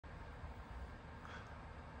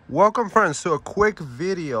Welcome friends to a quick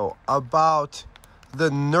video about the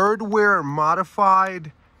N3RDware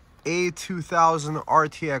modified A2000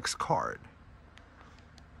 RTX card.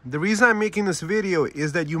 The reason I'm making this video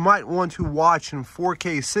is that you might want to watch in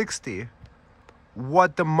 4K 60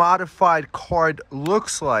 what the modified card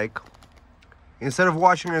looks like instead of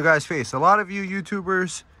watching a guy's face. A lot of you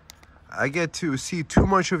YouTubers, I get to see too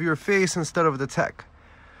much of your face instead of the tech.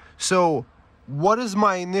 So what is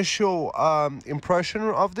my initial impression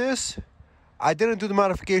of this? I didn't do the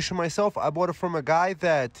modification myself. I bought it from a guy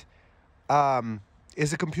that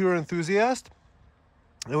is a computer enthusiast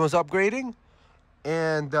and was upgrading,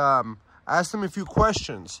 and asked him a few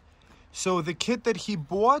questions. So the kit that he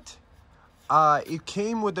bought, it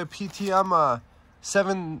came with a PTM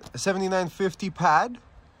 7950 pad,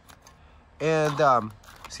 and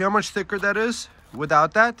see how much thicker that is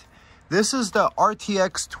without that? This is the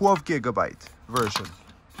RTX 12 gigabyte version.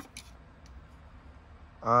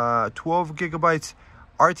 12 gigabytes,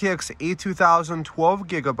 RTX A2000 12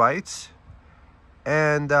 gigabytes.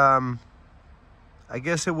 And I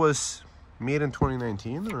guess it was made in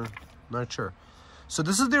 2019 or not sure. So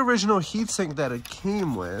this is the original heatsink that it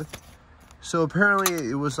came with. So apparently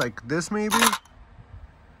it was like this maybe,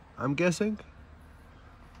 I'm guessing.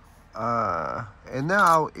 And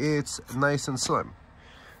now it's nice and slim.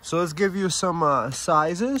 So let's give you some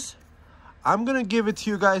sizes. I'm gonna give it to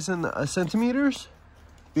you guys in centimeters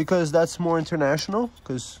because that's more international,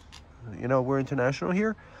 because you know we're international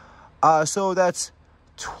here. So that's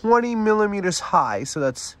 20 millimeters high. So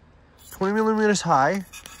that's 20 millimeters high,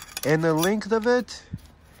 and the length of it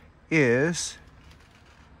is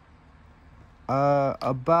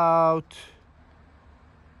about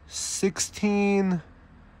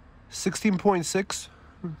 16.6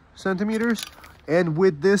 centimeters. And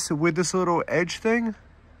with this little edge thing,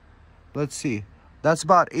 let's see, that's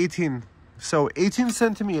about 18. So 18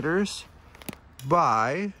 centimeters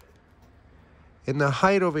by, and the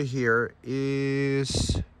height over here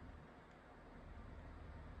is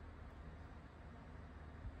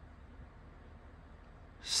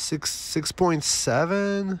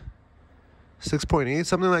 6.7, 6.8,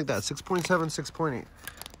 something like that. 6.7, 6.8.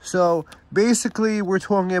 So basically we're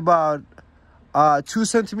talking about 2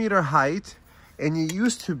 centimeter height. And it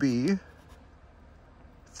used to be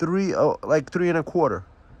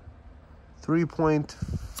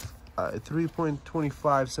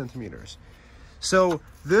 3.25 centimeters. So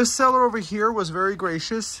this seller over here was very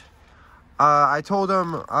gracious. I told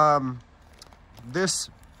him this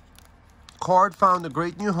card found a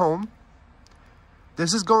great new home.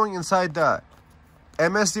 This is going inside the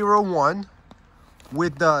MS01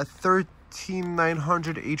 with the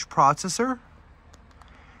 13900H processor.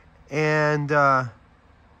 And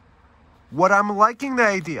what I'm liking the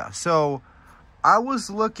idea. So I was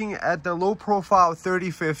looking at the low profile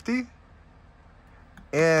 3050,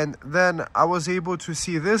 and then I was able to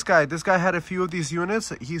see this guy. This guy had a few of these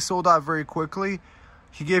units. He sold out very quickly.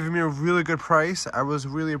 He gave me a really good price. I was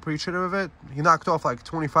really appreciative of it. He knocked off like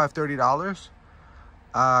 $25,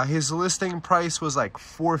 $30. His listing price was like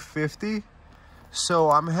 $450.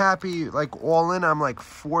 So I'm happy, like all in, I'm like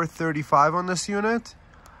 $435 on this unit.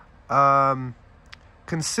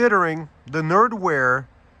 Considering the N3RDware,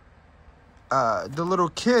 the little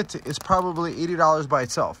kit is probably $80 by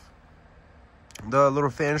itself. The little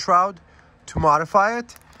fan shroud to modify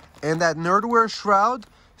it, and that N3RDware shroud,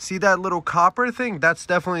 see that little copper thing? That's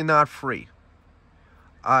definitely not free.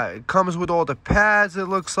 It comes with all the pads, it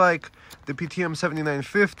looks like, the PTM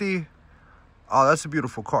 7950. Oh, that's a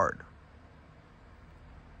beautiful card.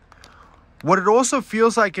 What it also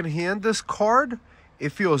feels like in hand, this card,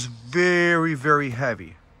 it feels very, very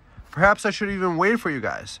heavy. Perhaps I should even weigh for you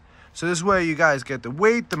guys. So this way you guys get the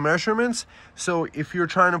weight, the measurements. So if you're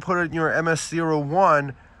trying to put it in your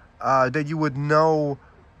MS01, that you would know,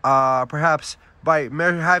 perhaps by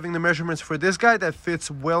having the measurements for this guy that fits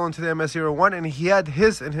well into the MS01, and he had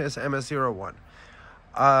his in his MS01.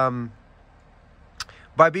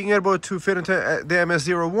 By being able to fit into the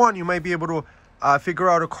MS01, you might be able to figure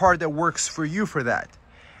out a card that works for you for that.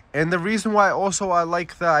 And the reason why also I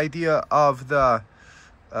like the idea of the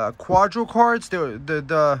Quadro cards,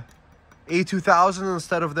 the A2000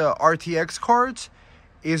 instead of the RTX cards,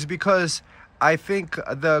 is because I think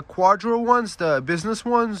the Quadro ones, the business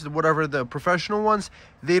ones, whatever, the professional ones,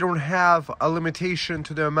 they don't have a limitation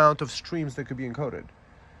to the amount of streams that could be encoded.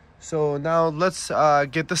 So now let's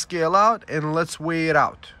get the scale out and let's weigh it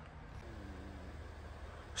out.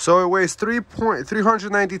 So it weighs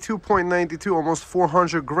 392.92, almost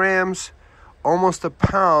 400 grams, almost a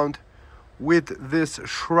pound with this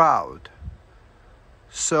shroud.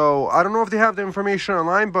 So I don't know if they have the information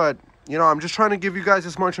online, but you know, I'm just trying to give you guys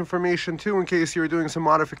as much information too in case you're doing some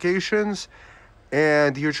modifications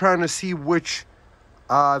and you're trying to see which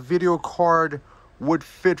video card would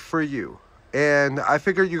fit for you. And I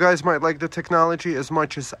figured you guys might like the technology as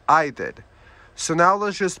much as I did. So now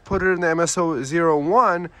let's just put it in the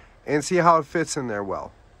MS01 and see how it fits in there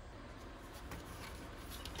well.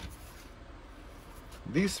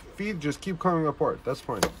 These feet just keep coming apart. That's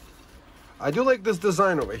fine. I do like this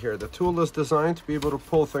design over here. The tool is designed to be able to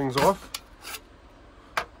pull things off.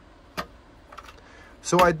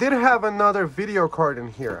 So I did have another video card in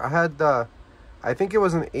here. I had, I think it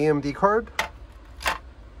was an AMD card.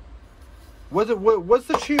 What's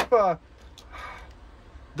the cheap, the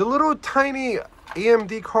little tiny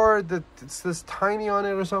AMD card that it's this tiny on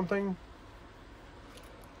it or something?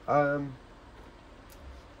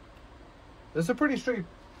 It's a pretty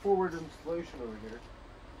straightforward installation over here.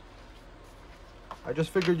 I just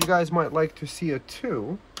figured you guys might like to see it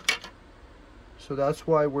too. So that's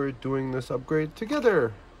why we're doing this upgrade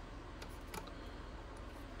together.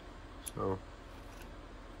 So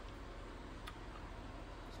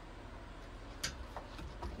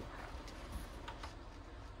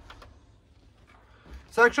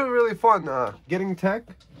it's actually really fun getting tech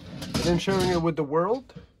and then sharing it with the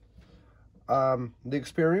world. The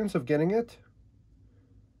experience of getting it,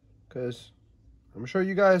 because I'm sure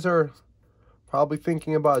you guys are probably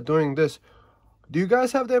thinking about doing this. Do you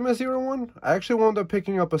guys have the MS01? I actually wound up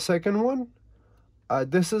picking up a second one.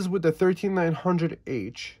 This is with the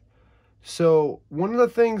 13900H. So one of the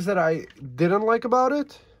things that I didn't like about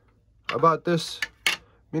this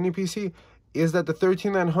mini PC, is that the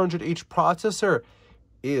 13900H processor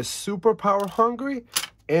is super power hungry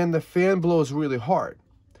and the fan blows really hard.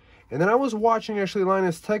 And then I was watching actually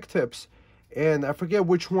Linus Tech Tips, and I forget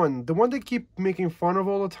which one. The one they keep making fun of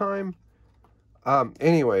all the time.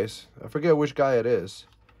 Anyways, I forget which guy it is.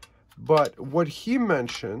 But what he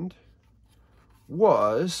mentioned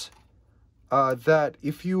was that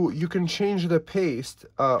if you can change the paste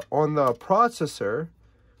on the processor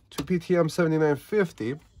to PTM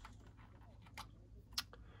 7950,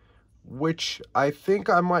 which I think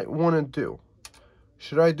I might want to do.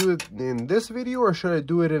 Should I do it in this video or should I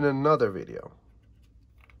do it in another video?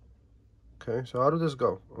 Okay, so how did this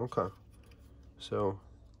go? Okay, so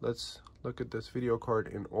let's look at this video card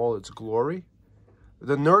in all its glory.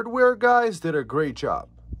 The N3RDware guys did a great job.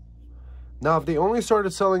 Now, if they only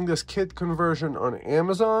started selling this kit conversion on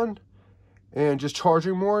Amazon and just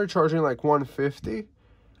charging more, charging like $150,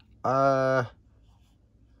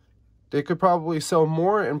 they could probably sell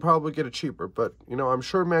more and probably get it cheaper. But, you know, I'm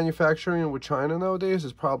sure manufacturing with China nowadays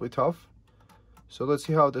is probably tough. So let's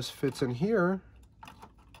see how this fits in here.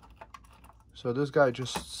 So this guy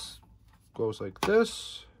just goes like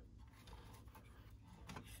this.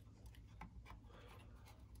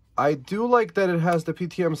 I do like that it has the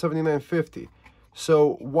PTM 7950.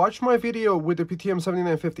 So watch my video with the PTM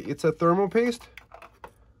 7950. It's a thermal paste.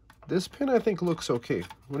 This pin I think looks okay.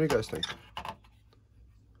 What do you guys think?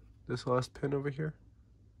 This last pin over here,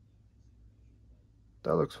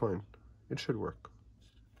 that looks fine. It should work.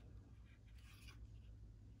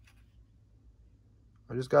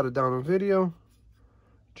 I just got it down on video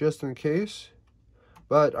just in case,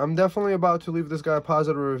 but I'm definitely about to leave this guy a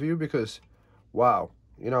positive review because wow,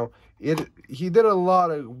 you know, he did a lot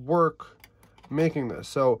of work making this.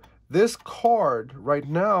 So this card right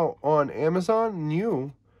now on Amazon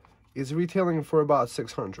new is retailing for about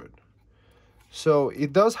 $600. So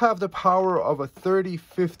it does have the power of a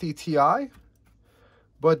 3050 Ti,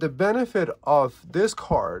 but the benefit of this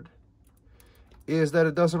card is that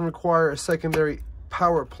it doesn't require a secondary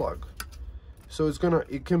power plug. So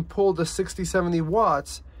it can pull the 60-70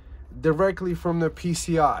 watts directly from the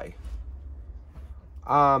PCI.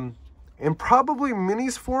 And probably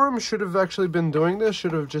Minisforum should have actually been doing this,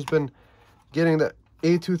 should have just been getting the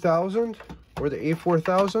A2000 or the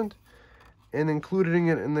A4000 and including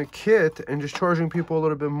it in the kit and just charging people a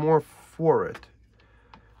little bit more for it.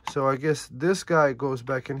 So I guess this guy goes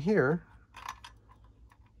back in here.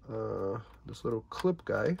 This little clip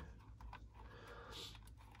guy.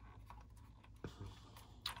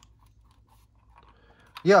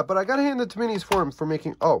 Yeah, but I gotta hand it to Minisforum for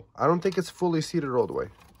making... Oh, I don't think it's fully seated all the way.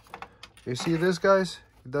 You see this, guys?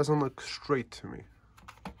 It doesn't look straight to me.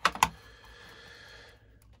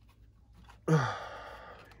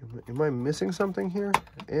 Am I missing something here?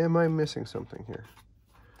 Am I missing something here?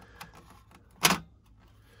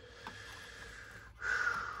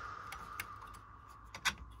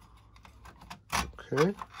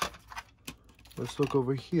 Okay. Let's look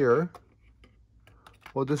over here.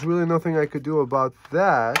 Well, there's really nothing I could do about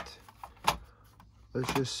that.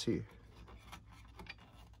 Let's just see.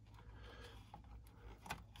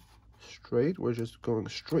 straight. We're just going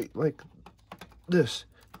straight like this.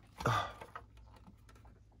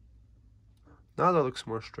 Now that looks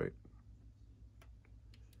more straight.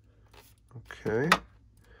 Okay.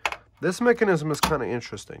 This mechanism is kind of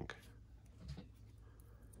interesting.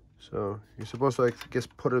 So you're supposed to, like, I guess,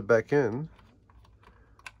 put it back in,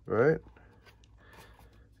 right?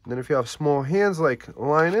 And then if you have small hands like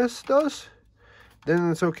Linus does, then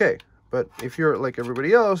it's okay. But if you're like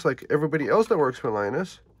everybody else that works for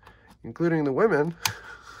Linus, including the women,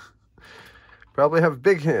 probably have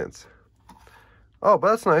big hands. Oh, but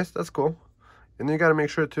that's nice. That's cool. And then you got to make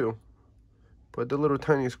sure to put the little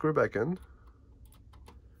tiny screw back in.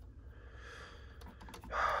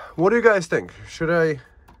 What do you guys think? Should I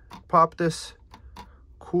pop this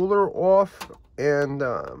cooler off and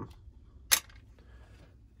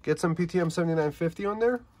get some PTM 7950 on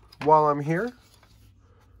there while I'm here,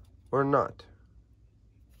 or not?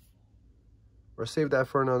 Or save that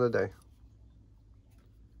for another day?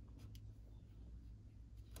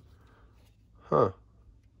 Huh.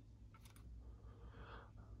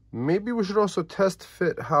 Maybe we should also test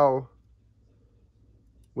fit how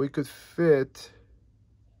we could fit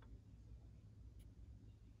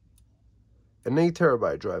an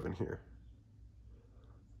 8TB drive in here.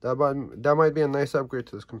 That might be a nice upgrade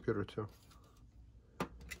to this computer too.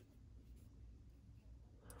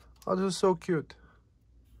 Oh, this is so cute.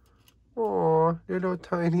 Aw, little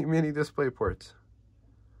tiny mini display ports.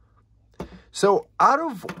 So out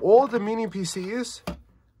of all the mini PCs,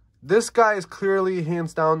 this guy is clearly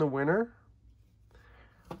hands down the winner.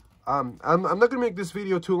 I'm not gonna make this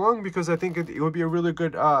video too long because I think it would be a really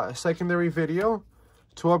good secondary video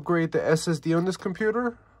to upgrade the SSD on this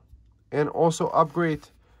computer and also upgrade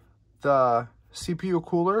the CPU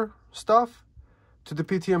cooler stuff to the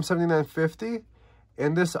PTM 7950,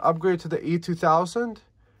 and this upgrade to the A2000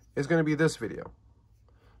 is going to be this video.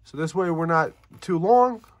 So this way we're not too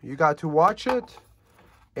long, you got to watch it,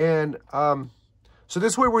 and so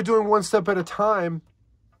this way we're doing one step at a time.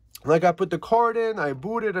 Like, I put the card in, I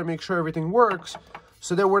boot it, I make sure everything works,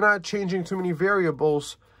 so that we're not changing too many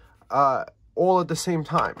variables all at the same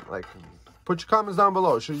time. Like, put your comments down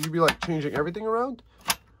below. Should you be like changing everything around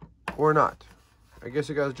or not? I guess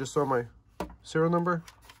you guys just saw my serial number,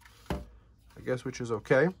 I guess, which is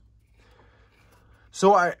okay.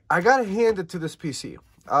 So I gotta hand it to this PC.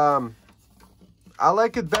 I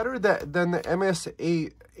like it better than the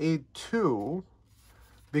MS01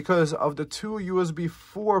 because of the two USB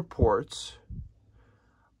 4 ports.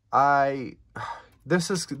 This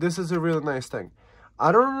is a really nice thing.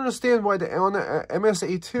 I don't understand why on the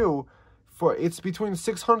MS01 it's between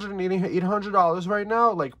 $600 and $800 right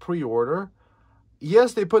now, like pre-order.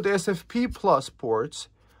 Yes, they put the SFP Plus ports,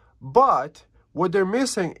 but what they're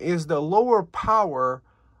missing is the lower power,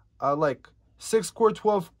 like 6-core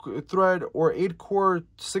 12-thread or 8-core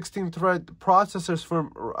 16-thread processors from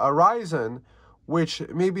Ryzen, which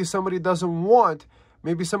maybe somebody doesn't want.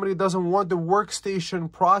 Maybe somebody doesn't want the workstation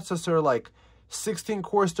processor like 16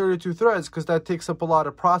 cores, 32 threads, because that takes up a lot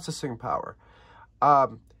of processing power.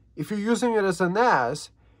 If you're using it as a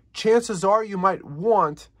NAS, chances are you might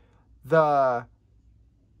want the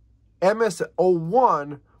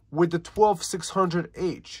MS01 with the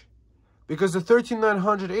 12600H, because the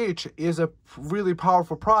 13900H is a really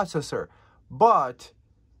powerful processor, but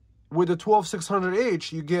with the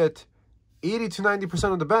 12600H you get 80 to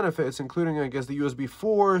 90% of the benefits, including, I guess, the USB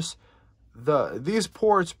 4s, these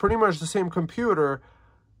ports, pretty much the same computer,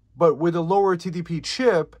 but with a lower TDP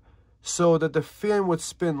chip, so that the fan would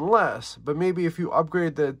spin less. But maybe if you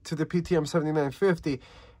upgrade to the PTM 7950,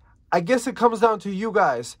 I guess it comes down to you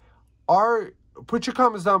guys. Put your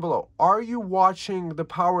comments down below. Are you watching the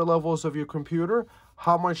power levels of your computer?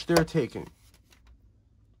 How much they're taking?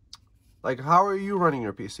 Like, how are you running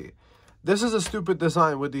your PC? This is a stupid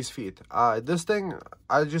design with these feet. This thing,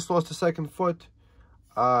 I just lost a second foot.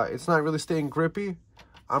 It's not really staying grippy.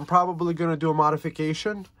 I'm probably going to do a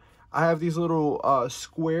modification. I have these little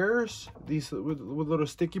squares, these with little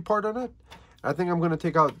sticky part on it. I think I'm going to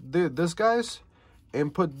take out this guys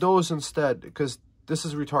and put those instead, because this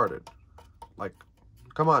is retarded. Like,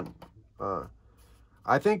 come on.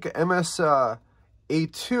 I think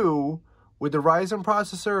MS01 with the Ryzen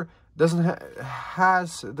processor doesn't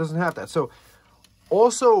have that. So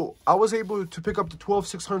also, I was able to pick up the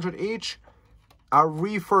 12600H, a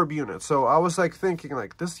refurb unit. So I was like thinking,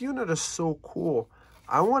 like, this unit is so cool.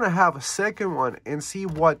 I want to have a second one and see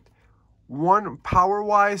what one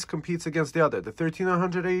power-wise competes against the other. The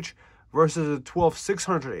 13900H versus the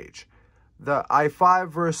 12600H. The i5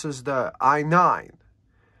 versus the i9.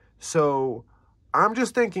 So I'm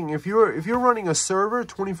just thinking, if you're running a server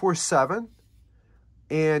 24/7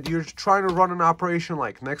 and you're trying to run an operation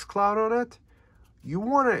like Nextcloud on it, you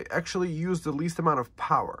want to actually use the least amount of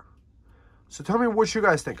power. So tell me what you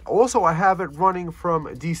guys think. Also, I have it running from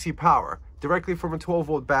DC power, directly from a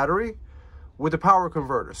 12-volt battery with a power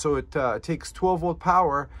converter. So it takes 12-volt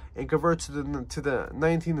power and converts to the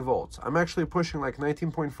 19 volts. I'm actually pushing like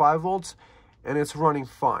 19.5 volts, and it's running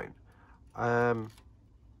fine.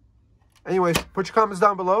 Anyways, put your comments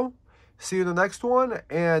down below. See you in the next one,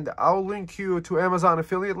 and I'll link you to Amazon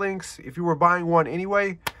affiliate links if you were buying one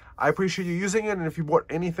anyway. I appreciate you using it, and if you bought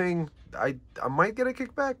anything, I might get a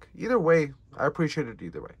kickback. Either way, I appreciate it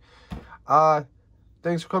either way.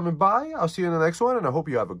 Thanks for coming by. I'll see you in the next one, and I hope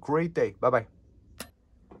you have a great day. Bye-bye.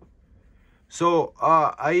 So,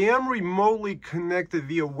 I am remotely connected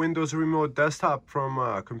via Windows Remote Desktop from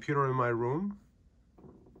a computer in my room.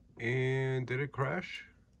 And did it crash?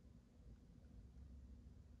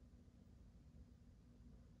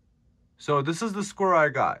 So this is the score I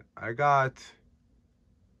got. I got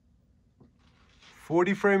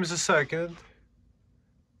 40 frames a second,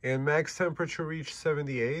 and max temperature reached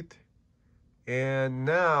 78. And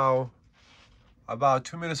now, about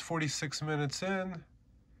 2 minutes, 46 minutes in,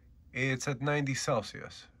 it's at 90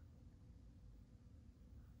 Celsius.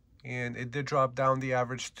 And it did drop down the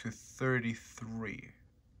average to 33.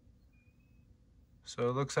 So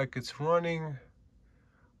it looks like it's running.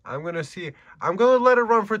 I'm gonna let it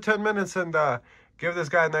run for 10 minutes and give this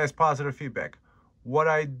guy a nice positive feedback. What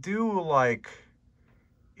I do like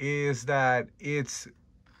is that it's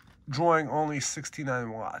drawing only 69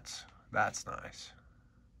 watts. That's nice.